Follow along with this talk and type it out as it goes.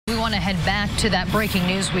want to head back to that breaking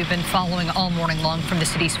news we've been following all morning long from the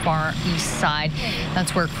city's far east side.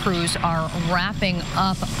 That's where crews are wrapping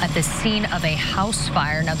up at the scene of a house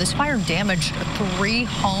fire. Now, this fire damaged 3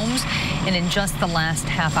 homes, and in just the last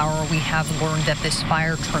half hour, we have learned that this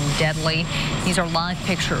fire turned deadly. These are live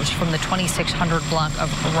pictures from the 2600 block of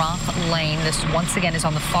Rothe Lane. This, once again, is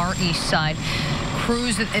on the far east side.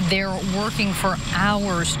 Crews, they're working for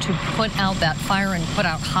hours to put out that fire and put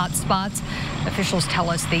out hot spots. Officials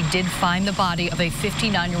tell us they did find the body of a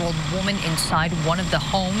 59-year-old woman inside one of the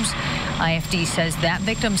homes. IFD says that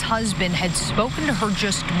victim's husband had spoken to her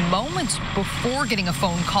just moments before getting a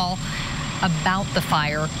phone call about the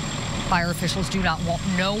fire. Fire officials do not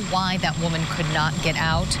know why that woman could not get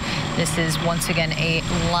out. This is once again a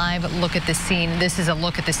live look at the scene. This is a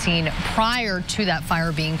look at the scene prior to that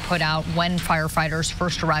fire being put out when firefighters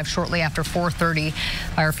first arrived shortly after 4:30.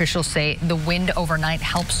 Fire officials say the wind overnight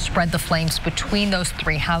helped spread the flames between those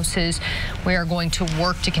 3 houses. We are going to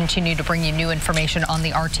work to continue to bring you new information on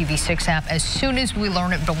the RTV6 app as soon as we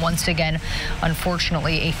learn it. But once again,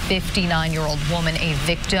 unfortunately, a 59-year-old woman, a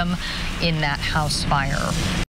victim in that house fire.